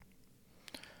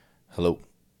Hello.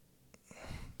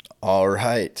 All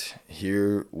right,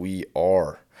 here we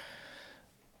are.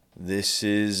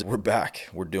 We're back.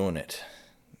 We're doing it.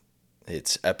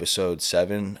 It's episode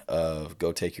 7 of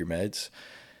Go Take Your Meds.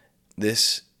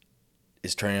 This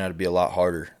is turning out to be a lot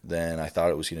harder than I thought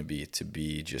it was going to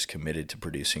be just committed to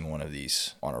producing one of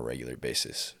these on a regular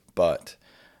basis. But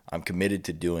I'm committed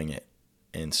to doing it.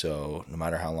 And so no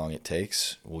matter how long it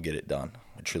takes, we'll get it done.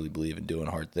 I truly believe in doing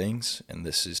hard things, and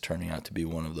this is turning out to be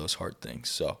one of those hard things.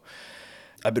 So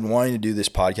I've been wanting to do this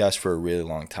podcast for a really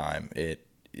long time.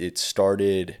 It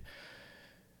started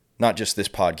not just this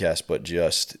podcast, but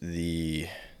just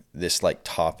this like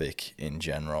topic in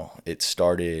general. It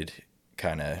started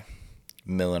kind of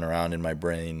milling around in my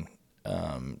brain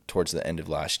towards the end of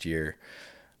last year,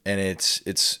 and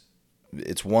it's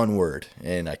one word,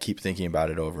 and I keep thinking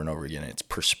about it over and over again. It's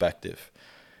perspective.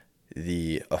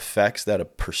 The effects that a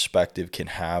perspective can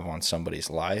have on somebody's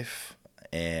life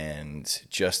and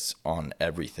just on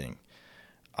everything.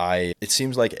 It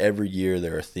seems like every year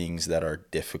there are things that are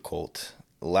difficult.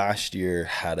 Last year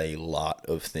had a lot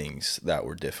of things that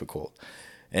were difficult.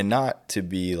 And not to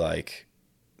be like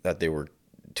that they were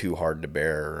too hard to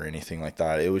bear or anything like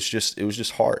that. It was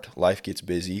just hard. Life gets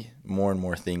busy. More and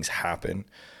more things happen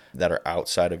that are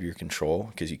outside of your control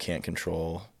because you can't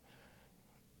control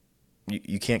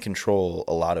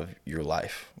a lot of your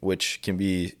life, which can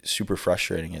be super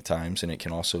frustrating at times, and it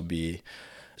can also be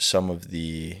some of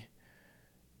the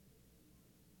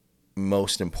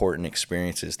most important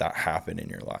experiences that happen in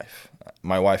your life.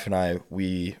 My wife and I,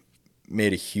 we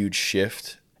made a huge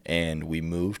shift, and we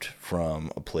moved from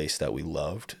a place that we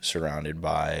loved, surrounded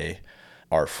by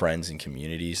our friends and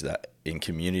community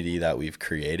that we've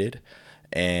created.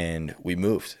 And we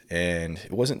moved, and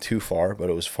it wasn't too far, but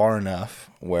it was far enough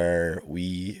where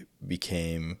we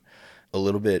became a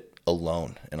little bit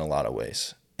alone in a lot of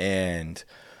ways. And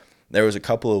there was a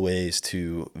couple of ways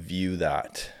to view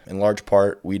that. In large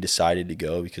part, we decided to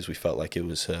go because we felt like it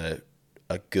was a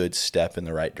good step in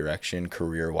the right direction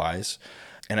career-wise.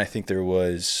 And I think there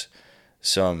was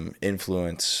some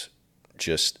influence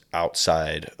just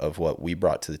outside of what we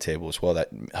brought to the table as well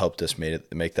that helped us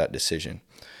make that decision.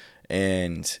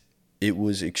 And it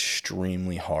was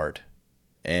extremely hard.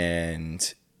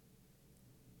 And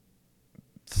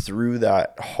through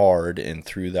that hard and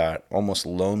through that almost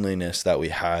loneliness that we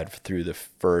had through the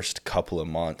first couple of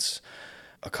months,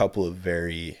 a couple of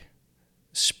very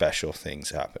special things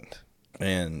happened.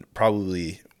 And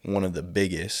probably one of the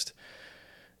biggest,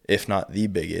 if not the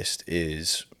biggest,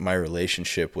 is my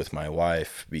relationship with my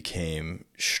wife became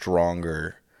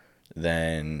stronger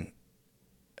than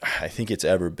I think it's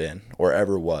ever been or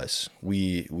ever was.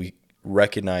 We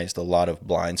recognized a lot of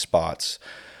blind spots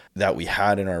that we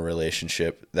had in our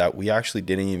relationship that we actually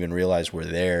didn't even realize were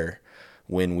there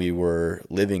when we were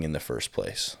living in the first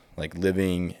place. Like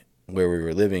living where we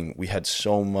were living, we had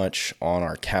so much on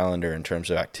our calendar in terms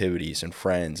of activities and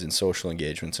friends and social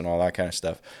engagements and all that kind of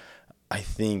stuff. I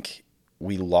think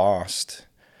we lost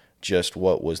just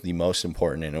what was the most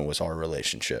important, and it was our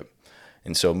relationship.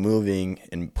 And so moving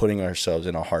and putting ourselves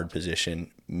in a hard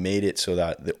position made it so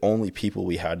that the only people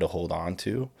we had to hold on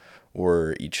to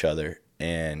were each other.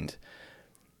 And,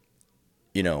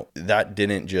 that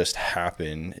didn't just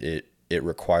happen. It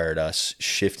required us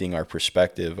shifting our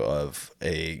perspective of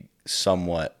a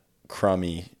somewhat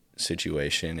crummy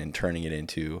situation and turning it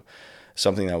into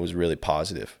something that was really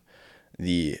positive.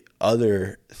 The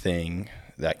other thing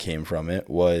that came from it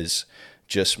was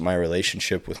just my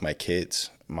relationship with my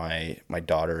kids, my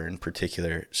daughter in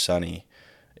particular, Sunny.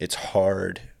 It's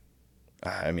hard.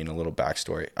 I mean, a little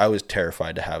backstory. I was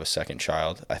terrified to have a second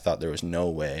child. I thought there was no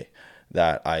way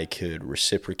that I could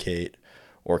reciprocate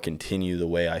or continue the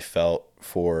way I felt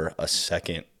for a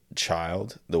second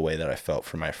child, the way that I felt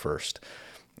for my first.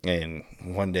 And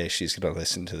one day she's going to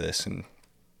listen to this and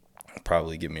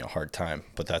probably give me a hard time,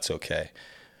 but that's okay.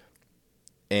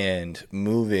 And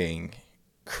moving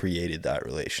created that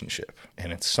relationship.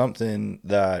 And it's something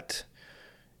that,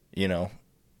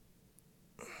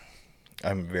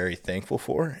 I'm very thankful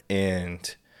for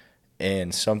and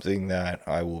something that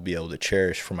I will be able to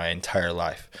cherish for my entire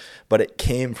life. But it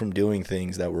came from doing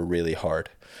things that were really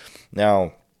hard.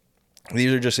 Now,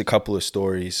 these are just a couple of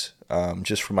stories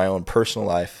just from my own personal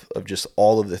life of just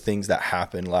all of the things that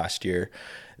happened last year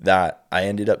that I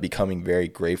ended up becoming very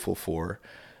grateful for.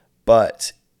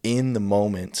 But in the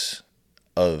moments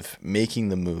of making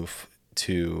the move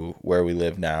to where we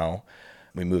live now,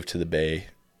 we moved to the Bay,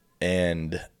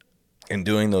 and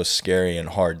doing those scary and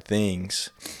hard things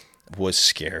was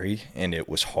scary, and it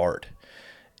was hard.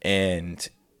 And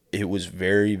it was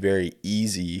very, very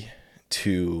easy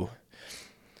to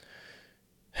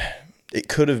it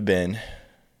could have been,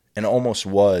 and almost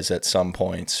was at some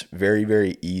points, very,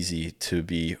 very easy to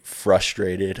be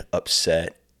frustrated,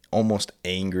 upset, almost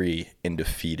angry, and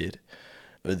defeated.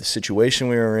 The situation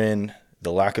we were in,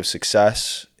 the lack of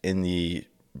success in the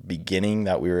beginning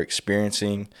that we were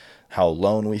experiencing, how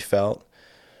alone we felt.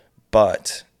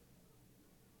 But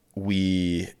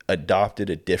we adopted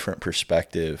a different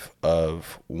perspective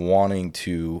of wanting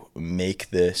to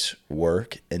make this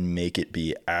work and make it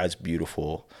be as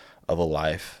beautiful of a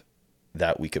life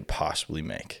that we could possibly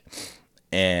make.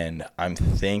 And I'm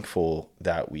thankful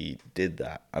that we did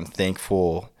that. I'm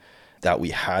thankful that we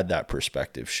had that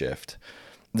perspective shift.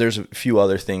 There's a few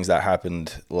other things that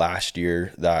happened last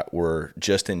year that were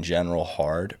just in general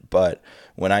hard, but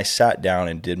when I sat down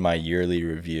and did my yearly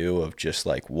review of just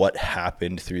like what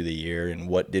happened through the year and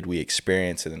what did we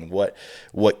experience and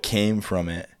what came from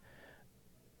it,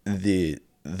 the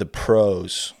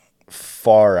pros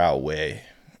far outweigh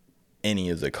any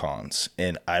of the cons,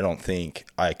 and I don't think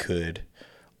I could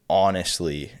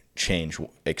honestly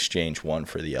exchange one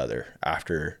for the other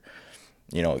after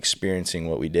experiencing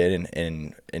what we did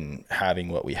and having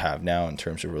what we have now in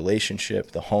terms of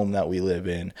relationship, the home that we live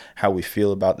in, how we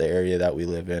feel about the area that we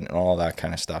live in, and all that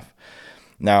kind of stuff.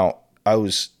 Now,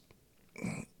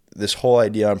 this whole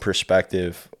idea on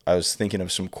perspective, I was thinking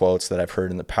of some quotes that I've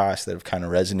heard in the past that have kind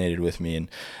of resonated with me.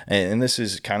 And this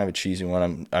is kind of a cheesy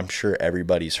one. I'm sure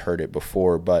everybody's heard it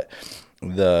before, but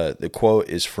the quote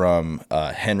is from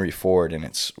Henry Ford, and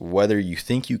it's, whether you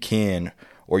think you can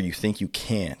or you think you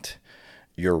can't,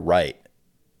 you're right.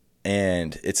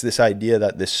 And it's this idea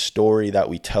that this story that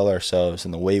we tell ourselves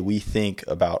and the way we think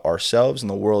about ourselves and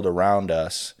the world around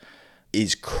us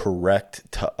is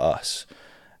correct to us.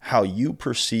 How you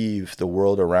perceive the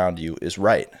world around you is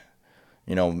right.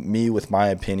 Me with my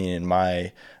opinion and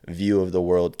my view of the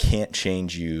world can't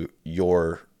change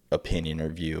your opinion or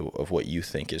view of what you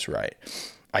think is right.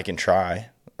 I can try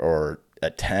or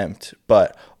attempt,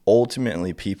 but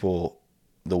ultimately people,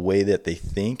 the way that they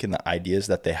think and the ideas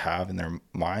that they have in their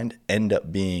mind end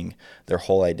up being their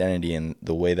whole identity, and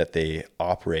the way that they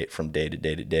operate from day to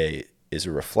day to day is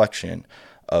a reflection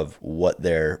of what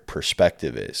their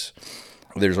perspective is.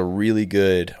 There's a really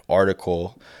good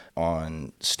article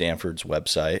on Stanford's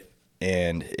website,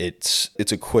 and it's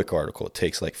a quick article. It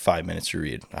takes like 5 minutes to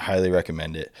read. I highly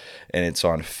recommend it. And it's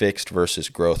on fixed versus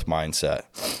growth mindset.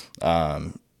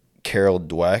 Carol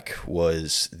Dweck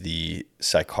was the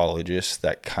psychologist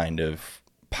that kind of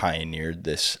pioneered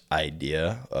this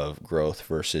idea of growth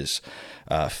versus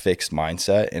fixed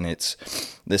mindset. And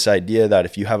it's this idea that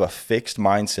if you have a fixed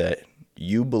mindset,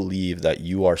 you believe that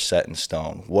you are set in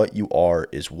stone. What you are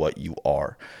is what you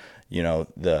are.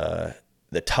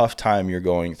 The tough time you're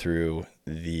going through,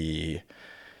 the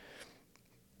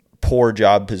poor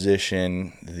job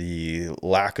position, the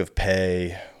lack of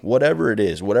pay, whatever it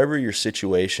is, whatever your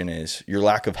situation is, your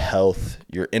lack of health,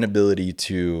 your inability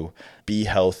to be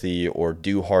healthy or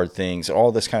do hard things,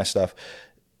 all this kind of stuff.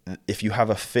 If you have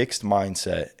a fixed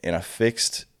mindset and a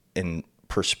fixed in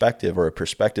perspective, or a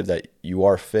perspective that you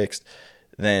are fixed,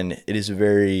 then it is a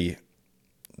very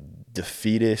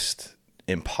defeatist,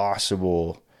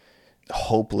 impossible,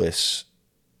 hopeless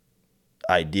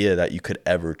idea that you could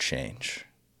ever change.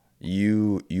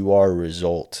 You are a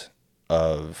result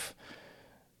of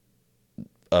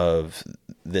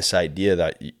this idea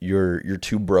that you're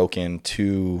too broken,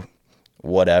 too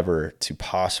whatever to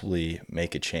possibly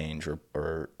make a change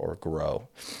or grow.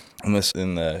 And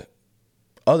the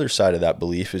other side of that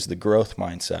belief is the growth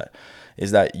mindset, is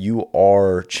that you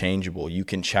are changeable. You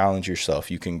can challenge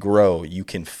yourself, you can grow, you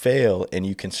can fail, and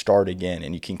you can start again,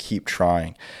 and you can keep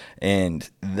trying. And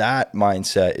that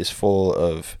mindset is full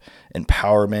of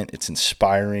empowerment, it's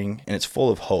inspiring, and it's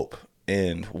full of hope.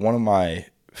 And one of my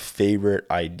favorite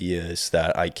ideas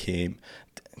that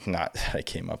not that I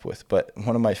came up with, but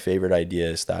one of my favorite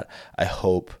ideas that I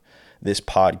hope this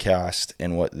podcast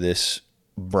and what this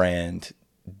brand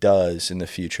does in the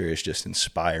future is just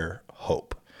inspire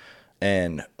hope.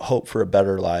 And hope for a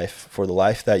better life, for the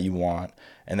life that you want,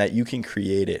 and that you can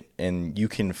create it, and you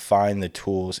can find the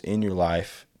tools in your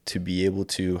life to be able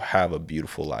to have a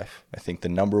beautiful life. I think the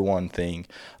number one thing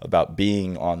about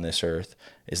being on this earth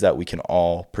is that we can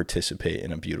all participate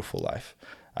in a beautiful life.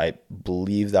 I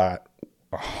believe that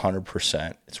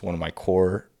 100%. It's one of my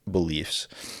core beliefs.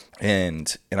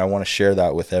 And I want to share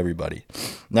that with everybody.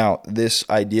 Now, this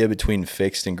idea between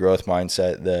fixed and growth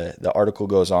mindset, the article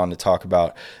goes on to talk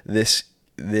about this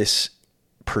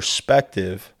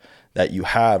perspective that you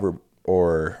have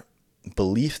or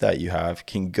belief that you have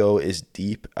can go as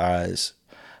deep as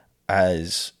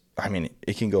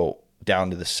it can go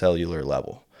down to the cellular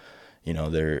level.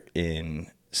 They're in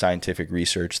scientific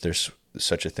research, there's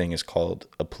such a thing as called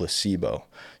a placebo.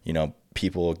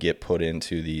 People get put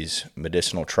into these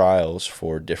medicinal trials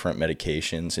for different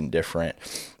medications and different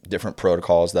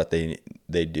protocols that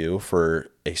they do for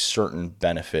a certain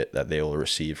benefit that they will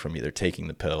receive from either taking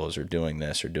the pills or doing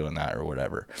this or doing that or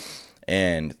whatever.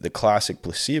 And the classic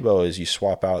placebo is you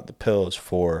swap out the pills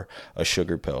for a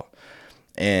sugar pill.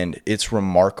 And it's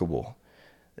remarkable.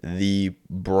 The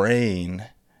brain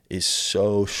is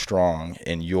so strong,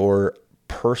 and your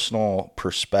personal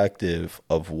perspective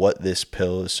of what this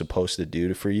pill is supposed to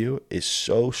do for you is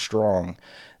so strong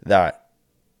that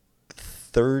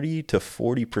 30 to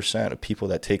 40% of people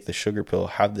that take the sugar pill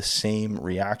have the same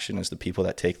reaction as the people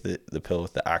that take the pill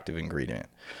with the active ingredient.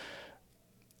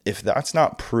 If that's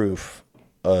not proof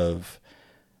of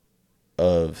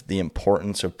the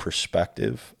importance of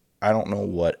perspective, I don't know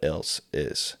what else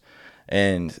is.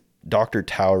 And Dr.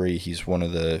 Towery, he's one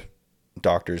of the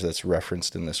doctors that's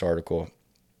referenced in this article.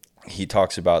 He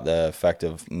talks about the effect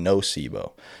of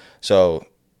nocebo. So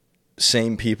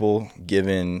same people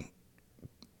given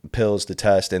pills to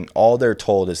test, and all they're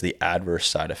told is the adverse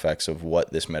side effects of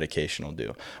what this medication will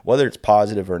do, whether it's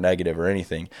positive or negative or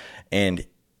anything. And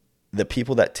the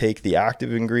people that take the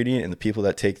active ingredient and the people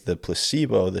that take the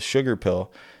placebo, the sugar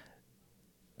pill,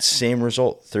 same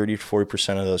result. 30 to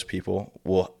 40% of those people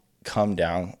will come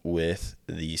down with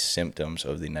the symptoms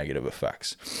of the negative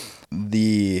effects.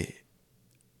 The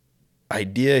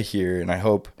idea here, and I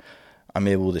hope I'm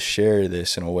able to share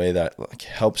this in a way that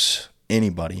helps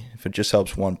anybody, if it just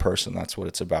helps one person, that's what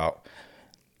it's about,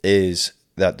 is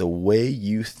that the way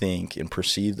you think and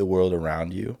perceive the world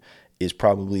around you is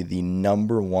probably the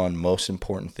number one most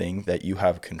important thing that you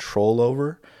have control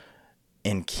over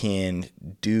and can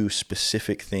do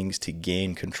specific things to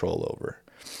gain control over.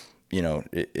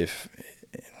 If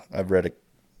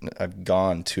I've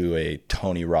gone to a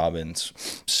Tony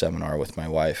Robbins seminar with my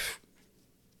wife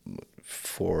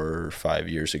 4 or 5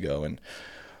 years ago, and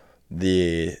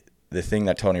the thing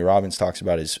that Tony Robbins talks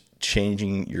about is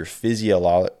changing your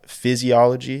physiology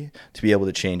to be able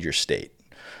to change your state.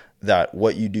 That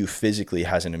what you do physically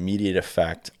has an immediate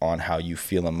effect on how you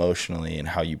feel emotionally and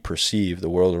how you perceive the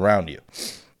world around you.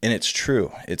 And it's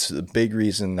true. It's the big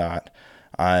reason that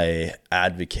I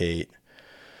advocate,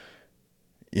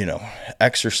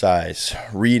 exercise,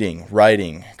 reading,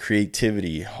 writing,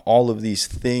 creativity, all of these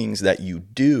things that you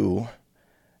do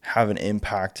have an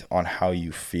impact on how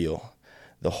you feel.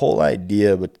 The whole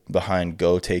idea behind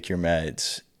Go Take Your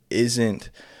Meds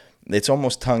it's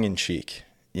almost tongue in cheek.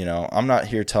 I'm not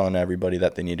here telling everybody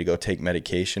that they need to go take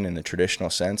medication in the traditional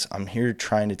sense. I'm here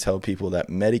trying to tell people that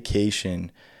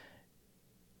medication,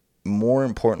 more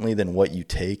importantly than what you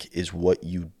take, is what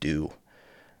you do.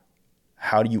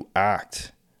 How do you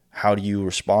act? How do you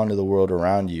respond to the world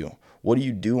around you? What do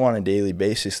you do on a daily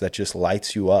basis that just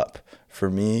lights you up? For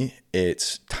me,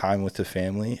 it's time with the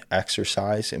family,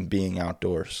 exercise, and being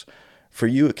outdoors. For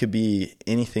you, it could be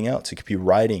anything else. It could be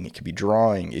writing. It could be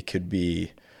drawing. It could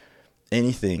be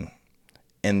anything.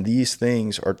 And these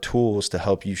things are tools to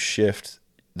help you shift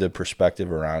the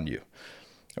perspective around you,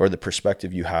 or the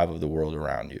perspective you have of the world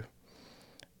around you.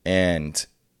 And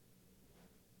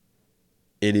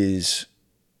it is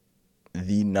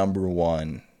the number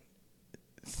one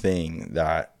thing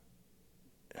that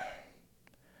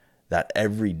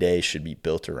every day should be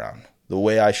built around. The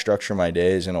way I structure my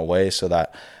day is in a way so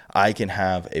that I can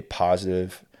have a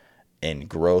positive and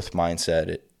growth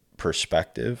mindset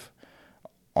perspective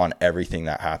on everything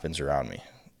that happens around me.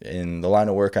 In the line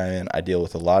of work I'm in, I deal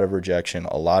with a lot of rejection,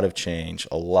 a lot of change,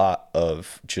 a lot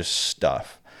of just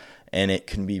stuff. And it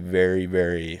can be very,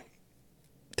 very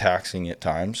taxing at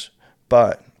times,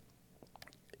 but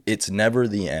it's never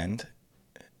the end,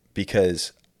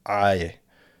 because I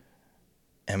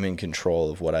am in control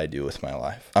of what I do with my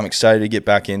life. I'm excited to get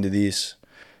back into these.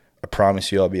 I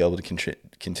promise you I'll be able to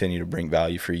continue to bring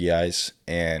value for you guys.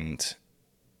 And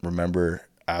remember,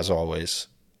 as always,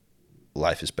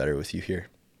 life is better with you here.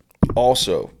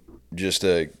 Also, just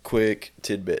a quick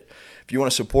tidbit. If you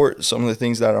want to support some of the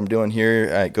things that I'm doing here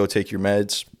at Go Take Your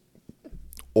Meds,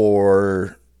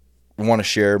 or want to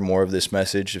share more of this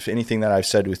message, if anything that I've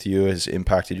said with you has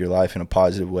impacted your life in a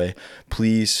positive way,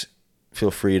 please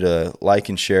feel free to like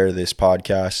and share this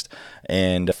podcast,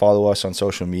 and follow us on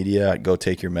social media at Go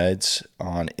Take Your Meds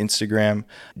on Instagram,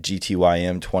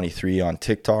 GTYM23 on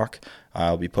TikTok.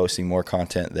 I'll be posting more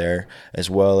content there, as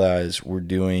well as we're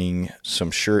doing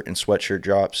some shirt and sweatshirt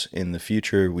drops in the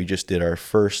future. We just did our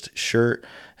first shirt,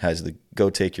 has the Go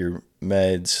Take Your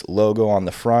Meds logo on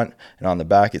the front, and on the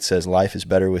back it says "Life is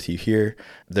better with you here."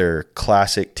 They're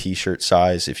classic t-shirt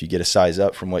size. If you get a size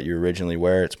up from what you originally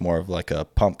wear, it's more of like a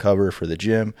pump cover for the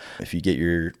gym. If you get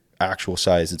your actual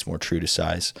size, it's more true to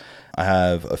size. I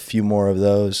have a few more of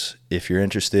those. If you're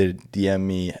interested, DM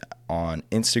me on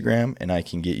Instagram and I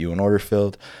can get you an order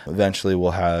filled. Eventually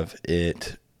we'll have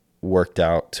it worked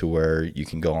out to where you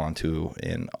can go onto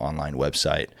an online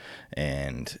website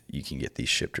and you can get these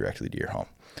shipped directly to your home.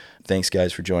 Thanks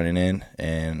guys for joining in,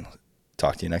 and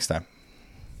talk to you next time.